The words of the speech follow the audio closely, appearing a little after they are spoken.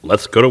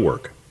Let's go to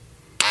work.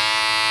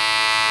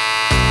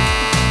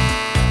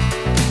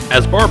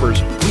 As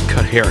barbers, we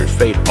cut hair and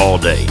fade all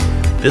day.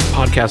 This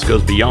podcast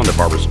goes beyond the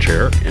barber's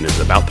chair and is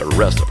about the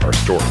rest of our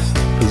story,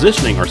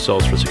 positioning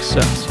ourselves for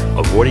success,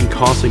 avoiding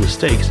costly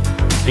mistakes,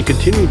 and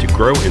continuing to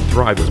grow and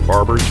thrive as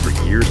barbers for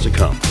years to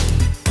come.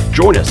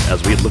 Join us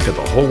as we look at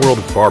the whole world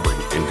of barbering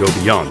and go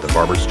beyond the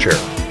barber's chair.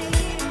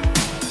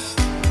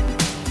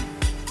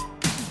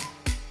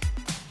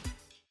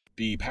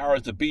 The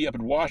powers that be up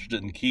in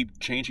Washington keep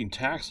changing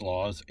tax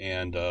laws,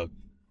 and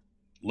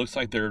looks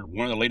like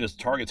one of the latest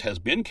targets has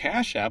been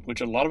CashApp,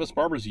 which a lot of us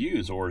barbers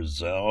use, or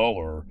Zelle,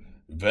 or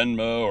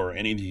Venmo, or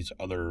any of these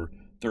other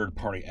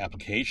third-party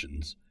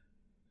applications.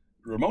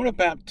 Ramona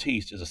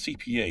Baptiste is a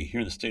CPA here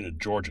in the state of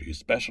Georgia who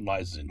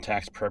specializes in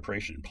tax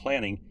preparation and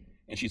planning,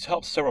 and she's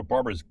helped several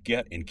barbers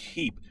get and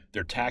keep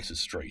their taxes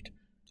straight.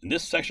 In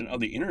this section of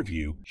the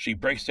interview, she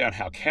breaks down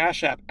how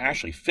CashApp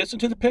actually fits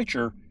into the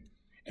picture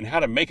and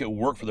how to make it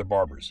work for the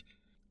barbers.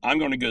 I'm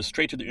going to go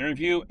straight to the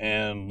interview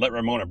and let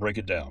Ramona break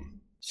it down.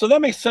 So that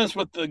makes sense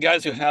with the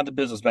guys who have the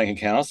business bank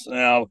accounts.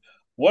 Now,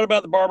 what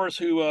about the barbers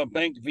who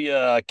bank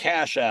via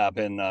CashApp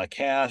and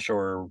Cash,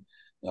 or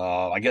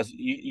I guess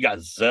you got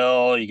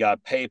Zelle, you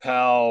got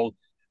PayPal.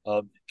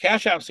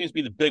 CashApp seems to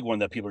be the big one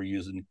that people are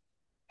using.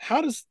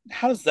 How does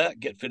that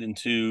get fit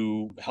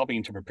into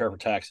helping to prepare for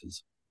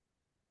taxes?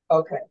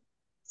 Okay.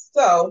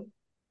 So,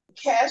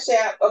 Cash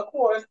App, of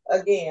course,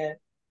 again,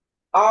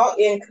 all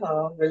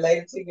income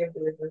related to your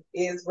business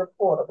is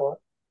reportable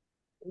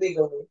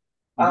legally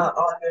on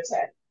your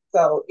tax.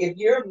 So, if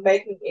you're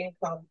making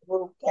income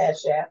through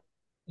Cash App,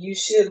 you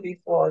should be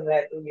flowing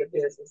that through your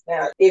business.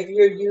 Now, if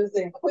you're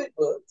using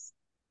QuickBooks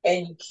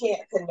and you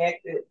can't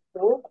connect it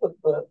through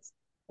QuickBooks,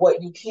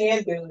 what you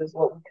can do is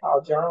what we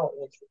call journal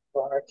entry,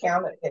 or an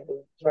accountant can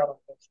do journal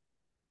entry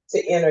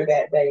to enter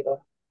that data.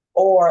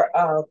 Or,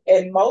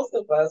 and most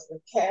of us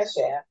with Cash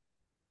App,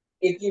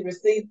 if you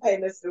receive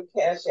payments through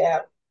Cash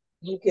App,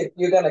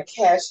 you're gonna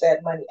cash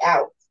that money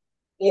out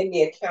in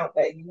the account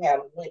that you have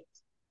linked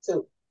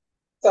to.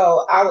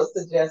 So I would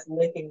suggest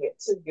linking it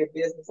to your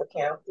business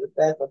account if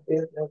that's a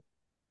business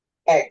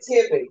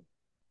activity.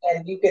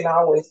 And you can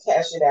always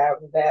cash it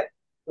out, and that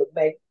would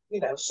make,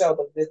 show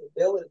the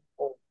visibility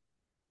for it.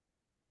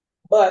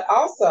 But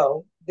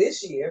also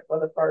this year, for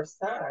the first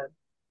time,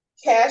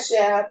 Cash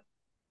App,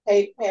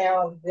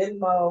 PayPal,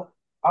 Venmo,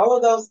 all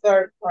of those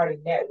third party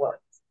networks,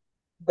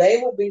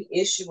 they will be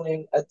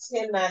issuing a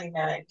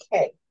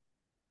 1099-K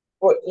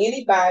for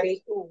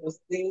anybody who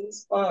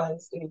receives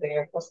funds through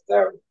there for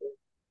services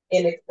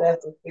in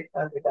excess of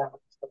 $600.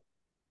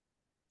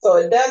 So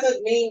it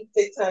doesn't mean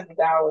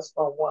 $600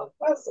 from one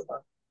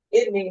customer.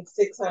 It means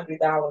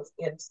 $600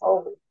 in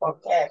total from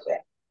Cash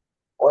App,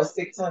 or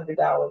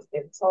 $600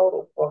 in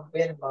total from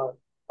Venmo,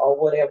 or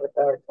whatever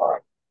third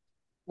party.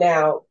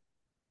 Now,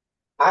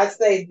 I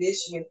say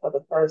this year for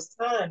the first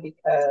time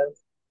because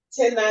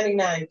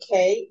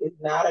 1099-K is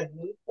not a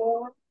new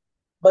form,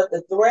 but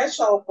the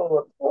threshold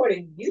for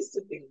reporting used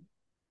to be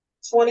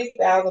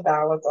 $20,000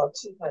 or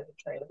 200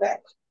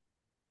 transactions.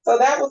 So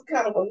that was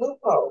kind of a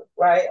loophole,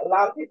 right? A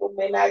lot of people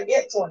may not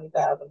get $20,000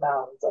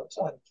 or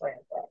 20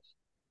 transactions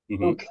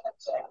through Cash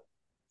App.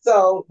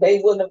 So they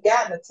wouldn't have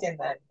gotten a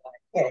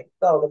 1099-K.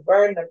 So the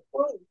burden of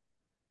proof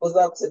was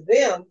up to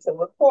them to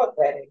report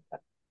that income.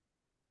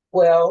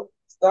 Well,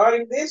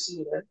 starting this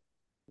year,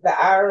 the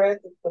IRS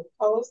is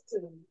supposed to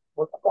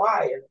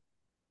require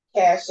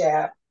Cash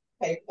App,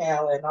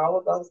 PayPal, and all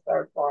of those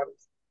third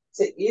parties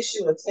to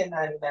issue a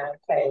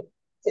 1099-K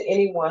to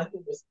anyone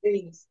who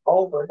receives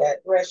over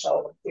that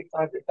threshold of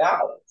 $600.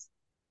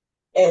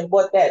 And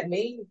what that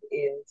means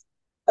is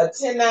a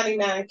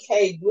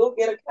 1099-K, you'll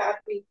get a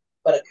copy,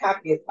 but a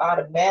copy is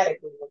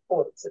automatically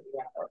reported to the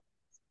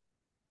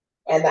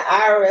IRS. And the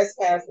IRS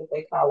has what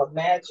they call a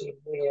matching,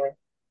 where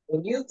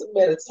when you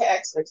submit a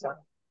tax return,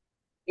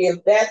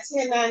 if that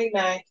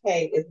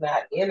 1099-K is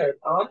not entered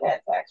on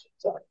that tax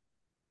return,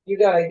 you're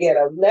going to get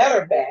a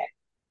letter back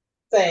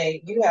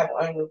saying you have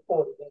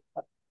unreported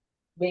income,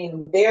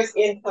 meaning there's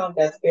income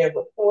that's been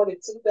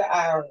reported to the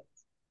IRS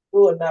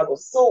through another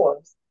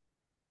source,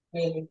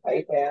 meaning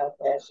PayPal,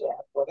 Cash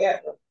App,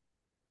 whatever,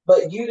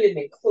 but you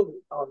didn't include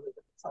it on the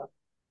return.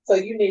 So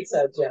you need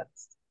to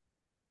adjust.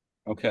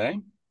 Okay.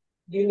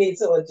 You need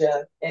to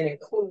adjust and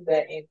include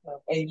that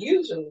income. And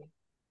usually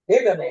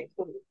they're going to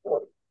include it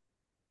for you.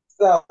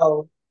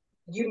 So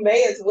you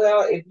may as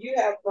well, if you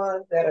have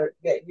funds that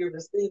you're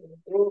receiving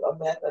through a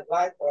method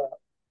like that,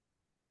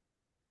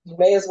 you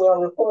may as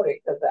well report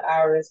it because the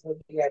IRS will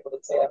be able to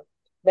tell.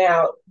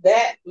 Now,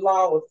 that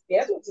law was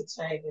scheduled to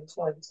change in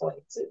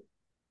 2022,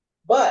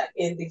 but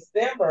in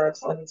December of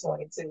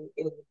 2022,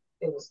 it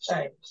was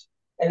changed,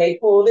 and they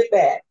pulled it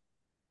back.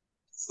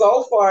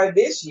 So far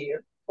this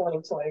year,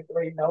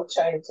 2023, no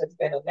change has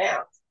been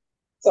announced.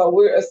 So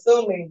we're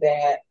assuming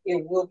that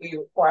it will be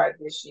required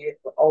this year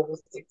for over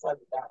 $600.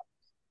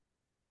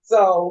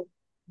 So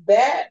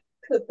that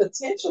could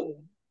potentially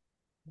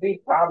be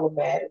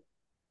problematic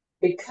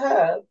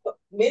because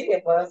many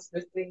of us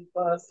receive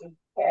funds through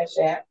Cash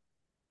App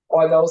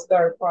or those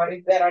third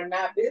parties that are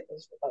not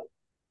business related,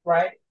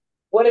 right?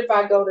 What if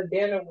I go to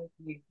dinner with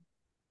you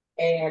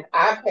and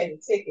I pay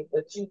the ticket,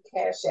 but you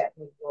cash at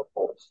me your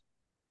portion,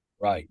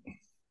 Right.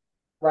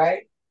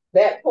 right?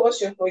 That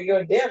portion for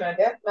your dinner,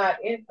 that's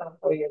not income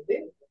for your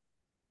business.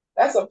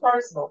 That's a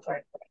personal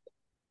transaction.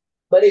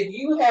 But if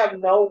you have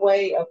no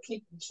way of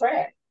keeping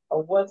track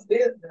of what's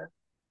business,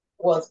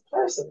 what's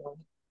personal,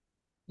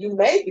 you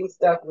may be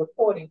stuck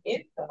reporting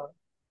income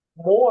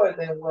more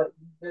than what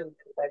you really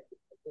collected.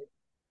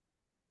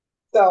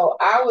 So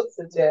I would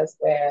suggest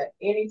that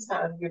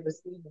anytime you're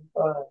receiving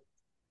funds,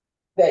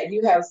 that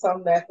you have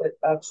some method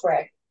of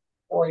tracking.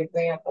 For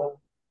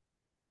example,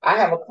 I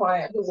have a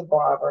client who's a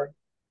barber,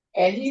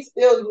 and he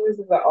still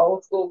uses the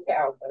old school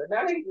calendar.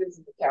 Now he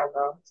uses the calendar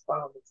on his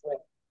phone as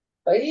well,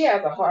 but he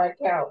has a hard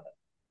calendar,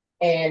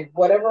 and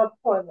whatever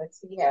appointments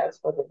he has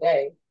for the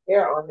day,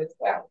 they're on this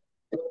calendar.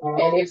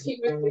 And if he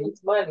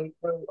receives money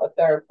through a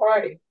third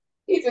party,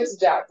 he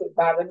just jots it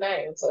by the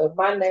name. So if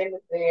my name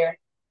is there,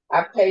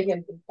 I pay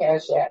him through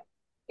Cash App.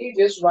 He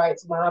just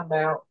writes my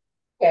amount,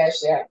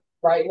 Cash App,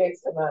 right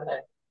next to my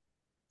name.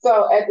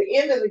 So at the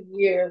end of the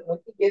year, when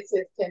he gets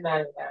his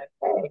 1099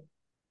 pay,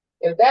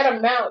 if that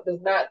amount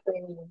does not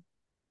seem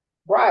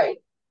right,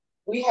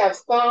 we have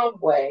some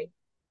way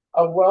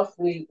of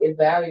roughly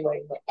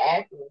evaluating the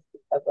accuracy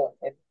of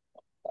that.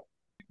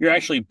 You're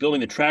actually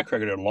building the track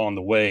record along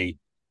the way,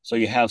 so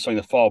you have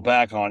something to fall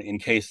back on in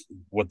case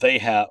what they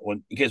have,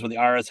 in case what the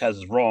IRS has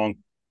is wrong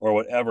or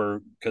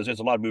whatever. Because there's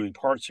a lot of moving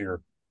parts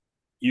here.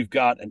 You've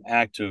got an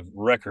active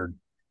record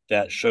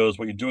that shows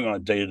what you're doing on a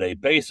day-to-day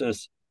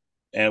basis,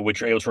 and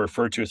which you're able to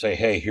refer to and say,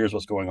 "Hey, here's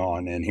what's going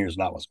on, and here's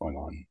not what's going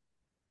on."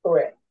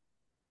 Correct.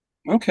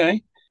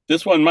 Okay,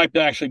 this one might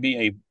actually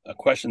be a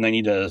question they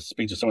need to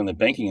speak to someone in the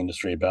banking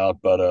industry about,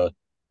 but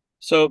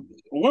so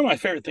one of my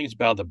favorite things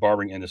about the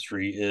barbering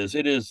industry is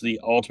it is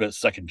the ultimate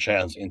second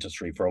chance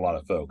industry for a lot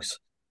of folks.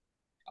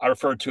 I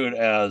refer to it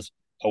as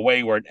a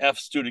way where an F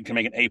student can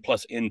make an A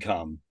plus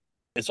income.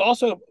 It's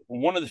also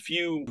one of the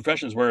few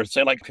professions where,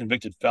 say, like a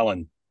convicted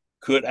felon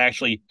could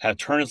actually have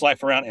turned his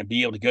life around and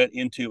be able to get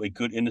into a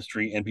good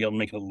industry and be able to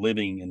make a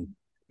living and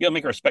be able to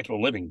make a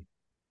respectable living.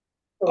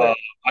 Uh, Correct.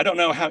 I don't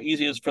know how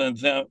easy it is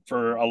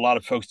for a lot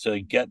of folks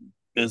to get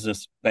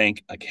business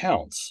bank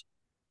accounts.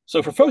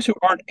 So for folks who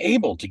aren't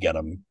able to get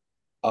them,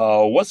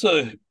 what's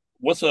a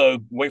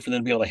way for them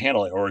to be able to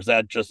handle it, or is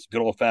that just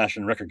good old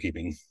fashioned record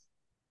keeping?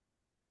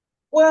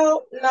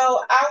 Well,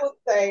 no, I would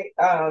say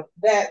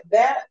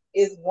that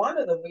is one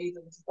of the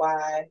reasons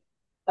why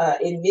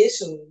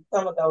initially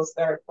some of those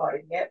third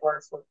party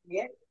networks were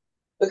created,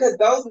 because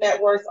those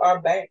networks are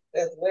banks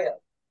as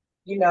well.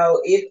 You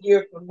know, if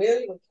you're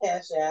familiar with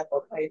Cash App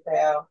or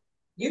PayPal,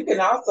 you can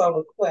also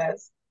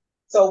request.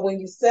 So when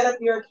you set up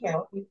your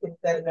account, you can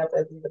set it up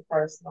as either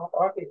personal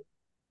or business.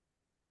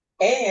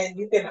 And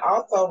you can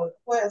also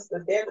request a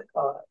debit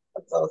card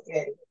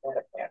associated with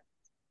that account.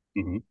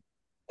 Mm-hmm.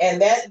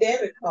 And that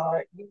debit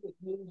card you could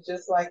use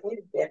just like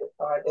any debit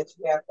card that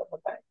you have from the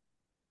bank.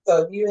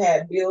 So if you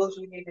had bills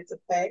you needed to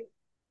pay,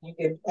 you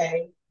can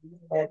pay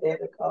using that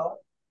debit card.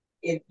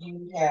 If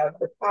you have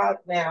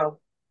deposit now,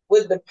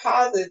 with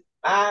deposits,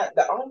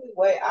 the only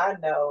way I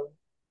know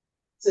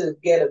to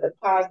get a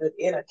deposit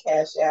in a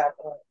Cash App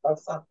or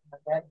something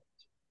like that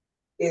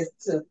is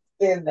to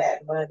send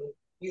that money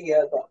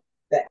via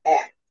the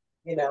app,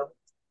 you know.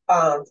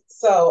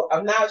 So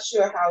I'm not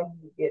sure how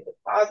you get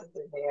deposits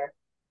in there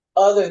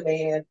other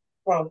than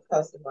from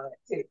customer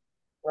activity,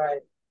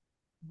 right?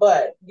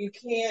 But you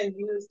can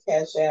use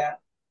Cash App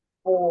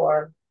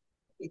for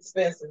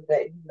expenses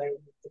that you may need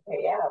to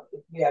pay out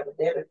if you have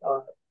a debit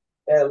card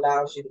that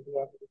allows you to be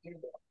able to do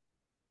that.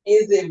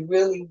 Is it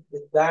really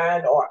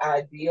designed or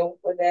ideal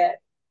for that?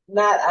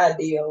 Not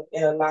ideal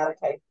in a lot of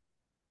cases.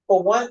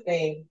 For one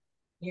thing,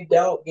 you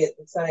don't get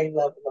the same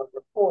level of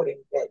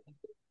reporting that you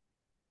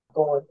get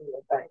going through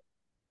a bank.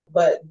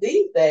 But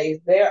these days,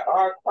 there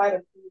are quite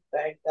a few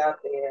banks out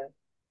there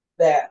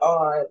that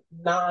are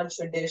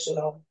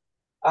non-traditional,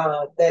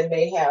 that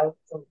may have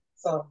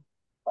some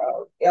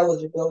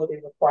eligibility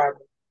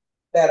requirements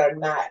that are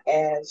not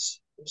as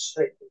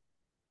restricted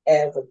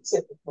as a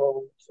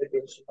typical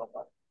traditional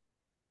one.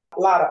 A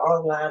lot of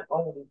online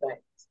only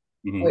banks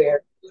Mm-hmm.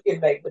 where you can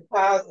make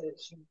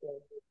deposits, you can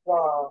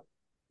withdraw,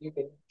 you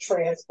can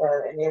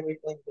transfer and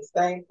everything. The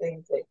same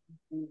things that you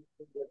do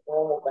through your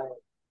normal bank,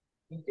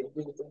 you can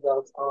do through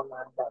those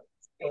online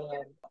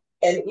banks.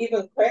 And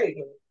even credit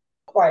unions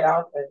quite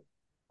often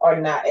are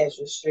not as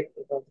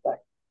restrictive as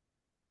banks.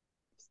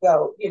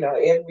 So, you know,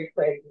 every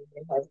credit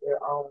union has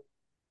their own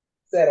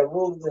set of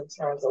rules in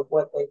terms of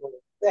what they will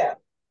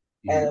accept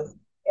Mm-hmm. as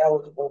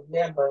eligible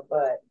member.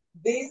 But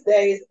these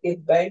days,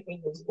 if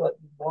banking is what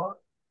you want,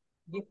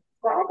 you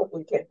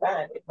probably can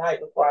find it. It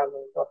might require a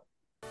little work.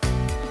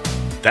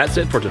 That's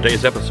it for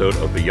today's episode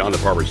of Beyond the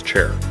Barber's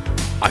Chair.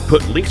 I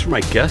put links for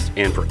my guests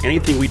and for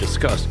anything we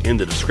discussed in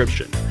the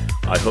description.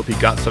 I hope you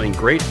got something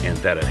great and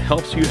that it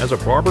helps you as a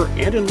barber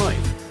and in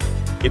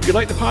life. If you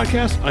like the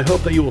podcast, I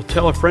hope that you will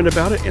tell a friend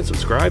about it and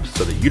subscribe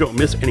so that you don't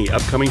miss any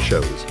upcoming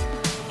shows.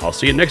 I'll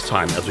see you next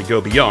time as we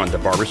go beyond the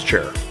barber's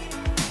chair.